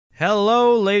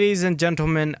Hello, ladies and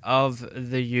gentlemen of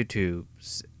the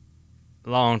YouTubes.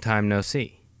 Long time no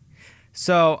see.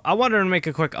 So, I wanted to make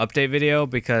a quick update video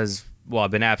because, well,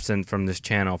 I've been absent from this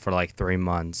channel for like 3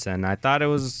 months, and I thought it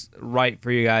was right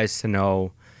for you guys to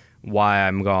know why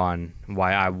I'm gone,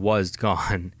 why I was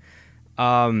gone.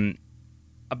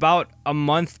 About a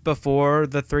month before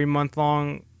the 3-month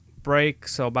long break,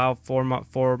 so about 4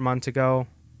 months ago,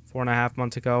 4.5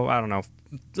 months ago, I don't know,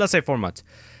 let's say 4 months.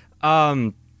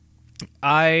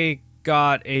 I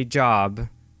got a job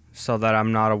so that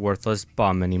I'm not a worthless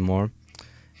bum anymore,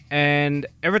 and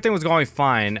everything was going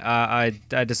fine. I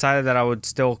decided that I would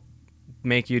still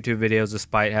make YouTube videos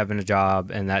despite having a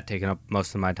job and that taking up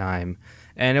most of my time,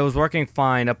 and it was working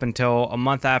fine up until a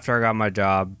month after I got my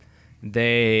job.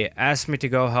 They asked me to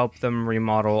go help them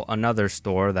remodel another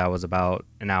store that was about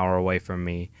an hour away from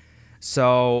me.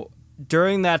 So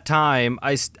during that time,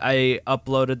 I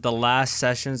uploaded the last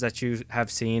sessions that you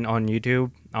have seen on YouTube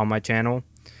on my channel.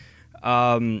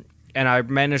 And I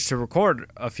managed to record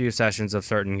a few sessions of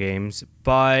certain games.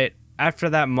 But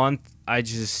after that month, I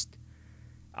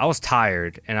was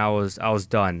tired and I was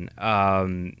done.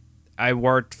 I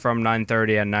worked from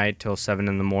 9:30 at night till 7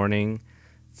 in the morning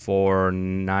for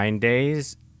 9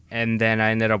 days, and then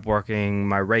I ended up working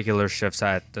my regular shifts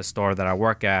at the store that I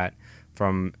work at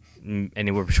from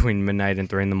anywhere between midnight and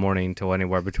 3 in the morning till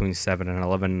anywhere between 7 and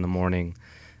 11 in the morning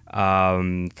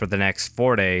for the next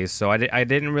 4 days. So I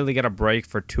didn't really get a break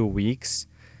for 2 weeks,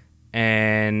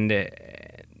 and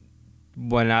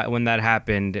when that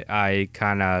happened, I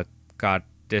kind of got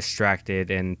distracted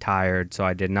and tired, so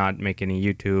I did not make any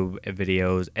YouTube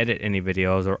videos, edit any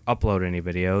videos, or upload any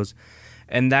videos.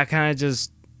 And that kind of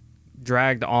just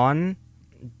dragged on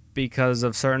because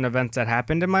of certain events that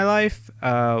happened in my life,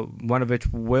 one of which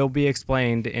will be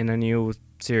explained in a new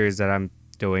series that I'm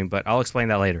doing, but I'll explain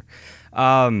that later.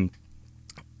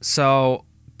 So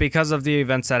because of the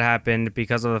events that happened,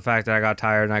 because of the fact that I got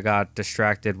tired and I got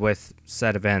distracted with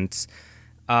said events,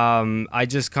 I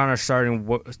just kind of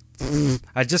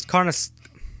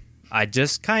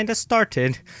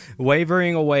started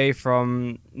wavering away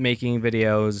from making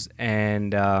videos,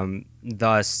 and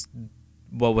thus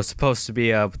what was supposed to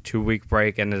be a 2-week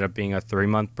break ended up being a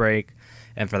 3-month break,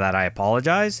 and for that I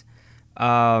apologize.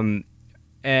 And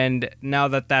now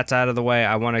that that's out of the way,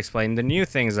 I want to explain the new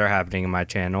things that are happening in my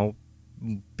channel,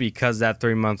 because that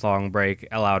 3-month long break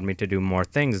allowed me to do more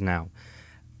things now.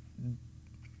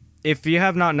 If you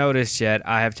have not noticed yet,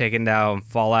 I have taken down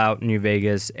Fallout New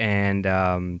Vegas and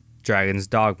Dragon's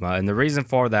Dogma, and the reason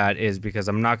for that is because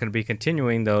I'm not going to be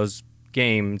continuing those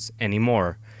games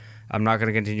anymore. I'm not going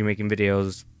to continue making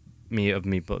videos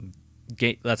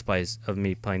let's plays of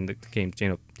me playing the games, you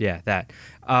know, yeah, that.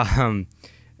 And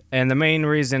the main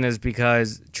reason is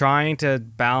because trying to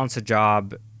balance a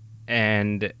job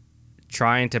and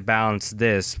trying to balance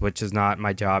this, which is not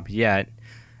my job yet,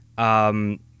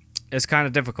 is kind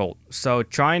of difficult. So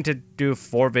trying to do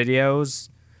 4 videos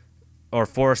or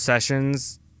 4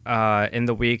 sessions in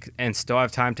the week and still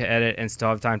have time to edit and still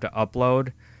have time to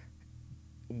upload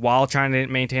while trying to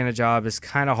maintain a job is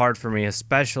kind of hard for me,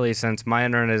 especially since my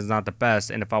internet is not the best,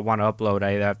 and if I want to upload,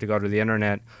 I either have to go to the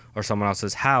internet or someone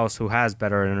else's house who has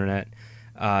better internet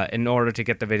in order to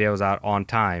get the videos out on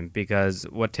time, because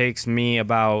what takes me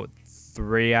about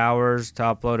 3 hours to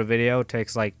upload a video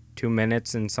takes like 2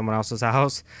 minutes in someone else's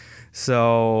house.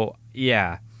 So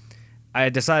yeah, I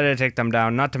decided to take them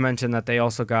down, not to mention that they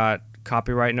also got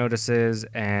copyright notices,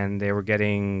 and they were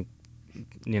getting,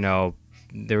 you know,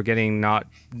 not,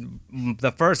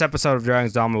 the first episode of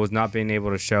Dragon's Dogma was not being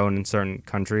able to show in certain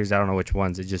countries. I don't know which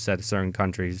ones, it just said certain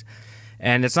countries.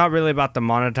 And it's not really about the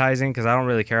monetizing, because I don't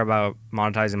really care about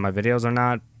monetizing my videos or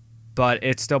not, but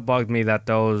it still bugged me that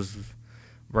those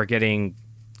were getting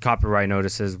copyright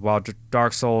notices while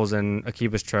Dark Souls and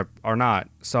Akiba's Trip are not.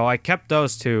 So I kept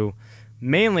those two,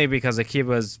 mainly because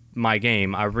Akiba's my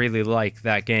game. I really like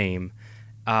that game.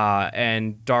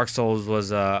 And Dark Souls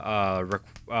was a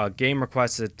game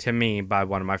requested to me by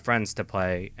one of my friends to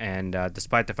play, and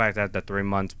despite the fact that the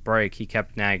 3-month break, he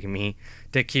kept nagging me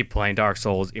to keep playing Dark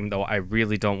Souls, even though I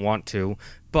really don't want to.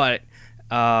 But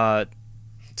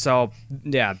so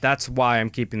yeah, that's why I'm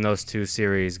keeping those 2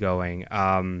 series going.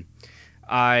 And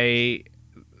by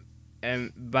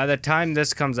the time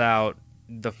this comes out,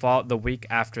 the week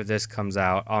after this comes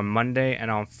out, on Monday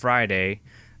and on Friday,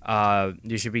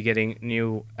 you should be getting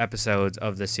new episodes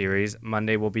of the series.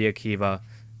 Monday will be Akiva,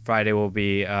 Friday will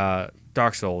be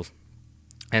Dark Souls,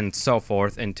 and so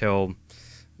forth until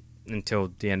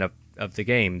the end of the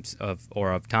games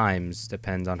or of times,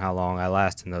 depends on how long I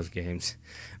last in those games.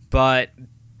 But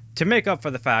to make up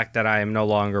for the fact that I am no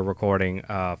longer recording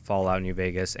Fallout New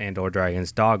Vegas and or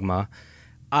Dragon's Dogma,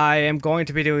 I am going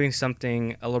to be doing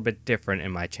something a little bit different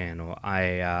in my channel.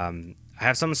 I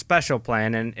have something special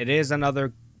planned, and it is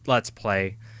another Let's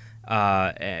Play.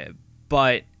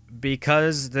 But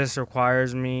because this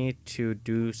requires me to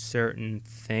do certain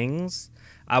things,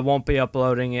 I won't be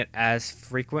uploading it as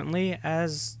frequently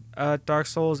as Dark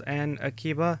Souls and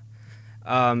Akiba.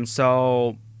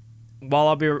 So while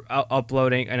I'll be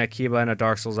uploading an Akiba and a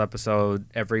Dark Souls episode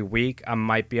every week, I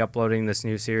might be uploading this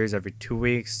new series every 2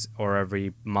 weeks or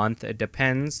every month. It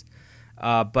depends.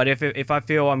 But if I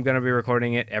feel I'm going to be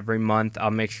recording it every month,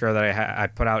 I'll make sure that I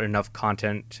put out enough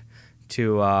content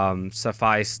to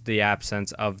suffice the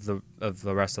absence of the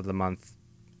rest of the month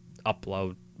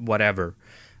upload, whatever.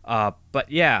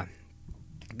 But yeah,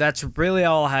 that's really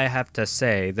all I have to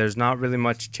say. There's not really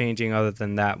much changing other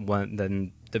than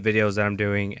than the videos that I'm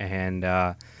doing, and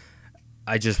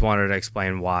I just wanted to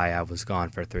explain why I was gone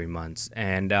for 3 months.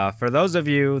 And for those of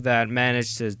you that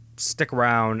managed to stick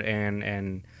around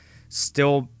and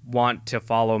still want to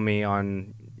follow me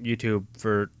on YouTube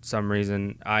for some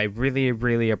reason, I really,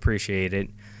 really appreciate it.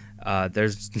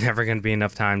 There's never going to be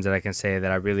enough times that I can say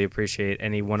that I really appreciate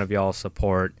any one of y'all's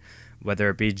support, whether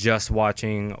it be just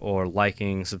watching or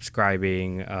liking,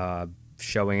 subscribing,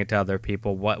 showing it to other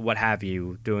people, what have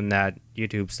you, doing that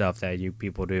YouTube stuff that you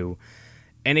people do.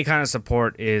 Any kind of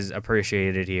support is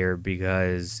appreciated here,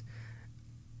 because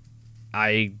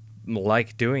I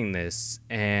like doing this,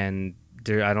 and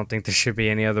I don't think there should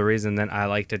be any other reason than I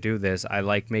like to do this. I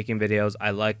like making videos. I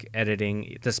like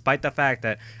editing, despite the fact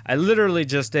that I literally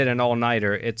just did an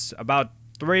all-nighter. It's about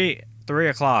 3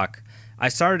 o'clock. I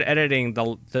started editing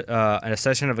a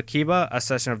session of Akiba, a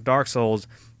session of Dark Souls,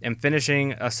 and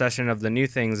finishing a session of the new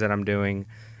things that I'm doing.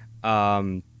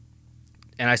 And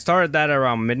I started that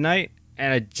around midnight,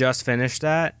 and I just finished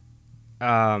that.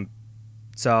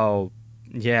 So,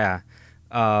 yeah.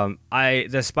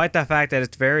 Despite the fact that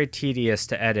it's very tedious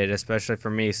to edit, especially for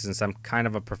me since I'm kind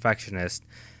of a perfectionist,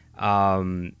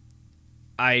 I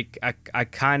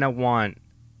kind of want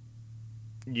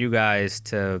you guys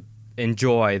to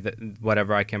enjoy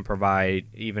whatever I can provide,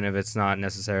 even if it's not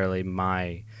necessarily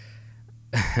my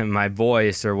my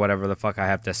voice or whatever the fuck I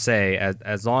have to say.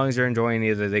 As long as you're enjoying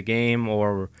either the game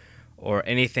or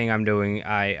anything I'm doing,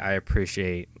 I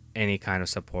appreciate any kind of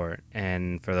support.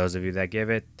 And for those of you that give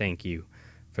it, thank you.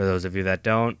 For those of you that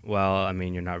don't, well, I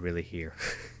mean, you're not really here.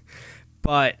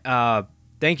 But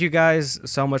thank you guys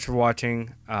so much for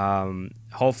watching.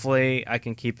 Hopefully I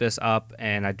can keep this up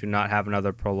and I do not have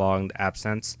another prolonged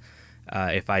absence.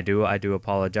 If I do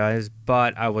apologize,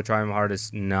 but I will try my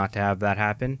hardest not to have that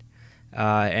happen.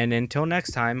 And until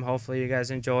next time, hopefully you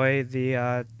guys enjoy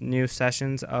the new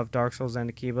sessions of Dark Souls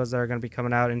and Akibas that are going to be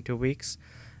coming out in 2 weeks.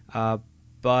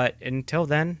 But until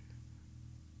then,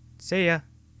 see ya.